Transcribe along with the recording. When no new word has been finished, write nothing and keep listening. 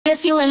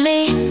Just you and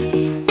me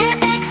at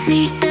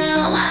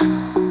AxeL.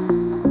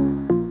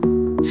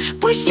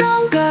 We're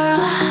strong, girl.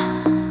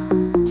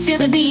 Feel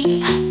the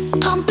beat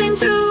pumping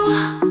through.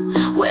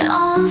 We're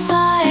on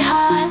fire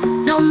hot,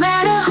 no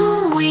matter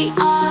who we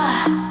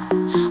are.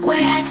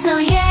 We're AxeL,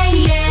 yeah,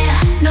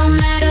 yeah. No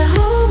matter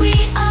who we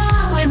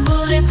are, we're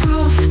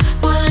bulletproof.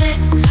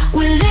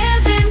 We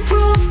live in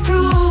proof.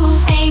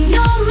 Ain't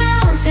no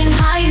mountain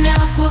high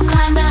enough. We'll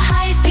climb the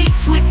highest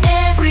peaks with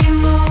every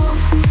move.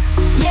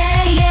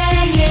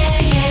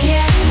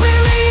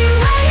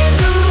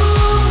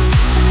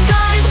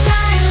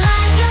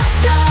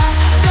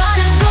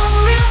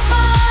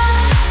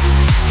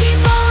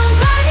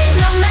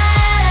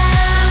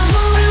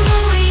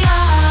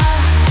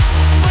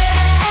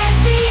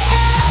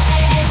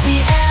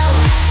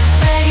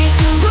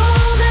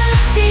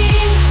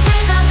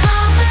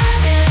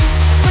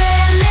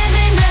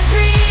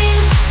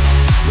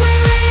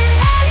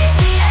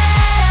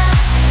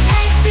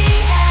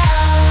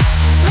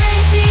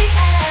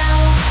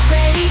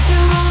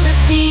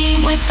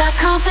 With our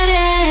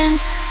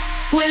confidence,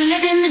 we're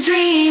living the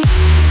dream.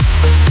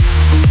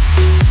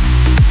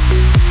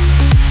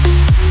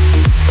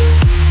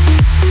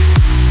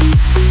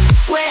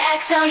 We're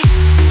AxeL.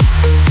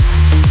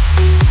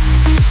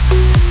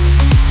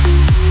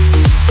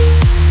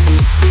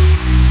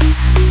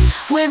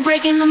 We're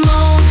breaking the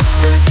mold,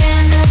 gonna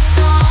stand up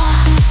tall.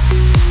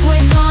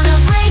 We're gonna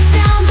break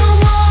down the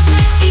walls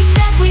with each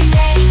step we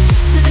take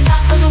to the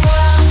top of the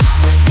world.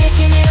 We're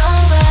taking it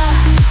over.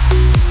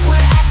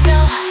 We're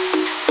AxeL.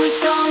 We're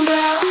strong,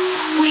 girl.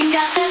 We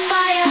got that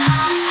fire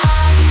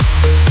hot,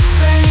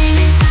 burning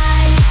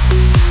inside.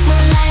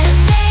 We'll light a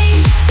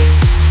stage,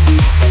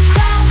 make the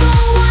crowd go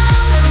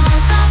wild. We're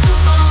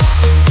unstoppable.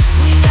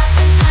 We got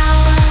the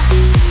power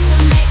to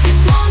make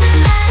this moment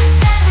last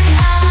every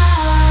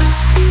hour.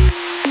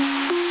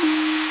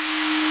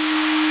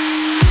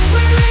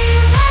 We're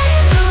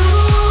rewriting the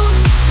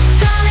rules,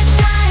 gonna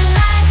shine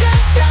like a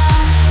star,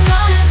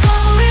 gonna go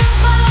real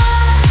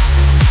far.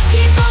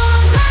 Keep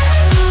on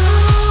breaking the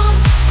rules.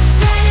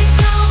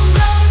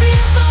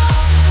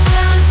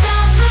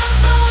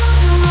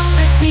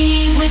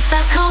 With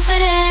our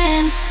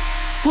confidence,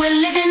 we're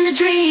living the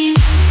dream.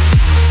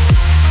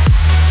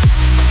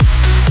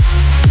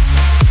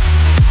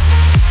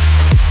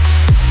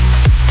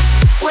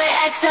 We're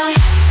AxeL.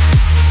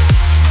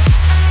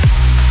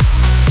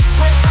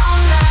 We're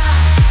stronger.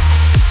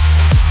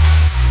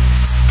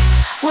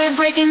 We're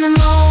breaking the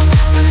mold.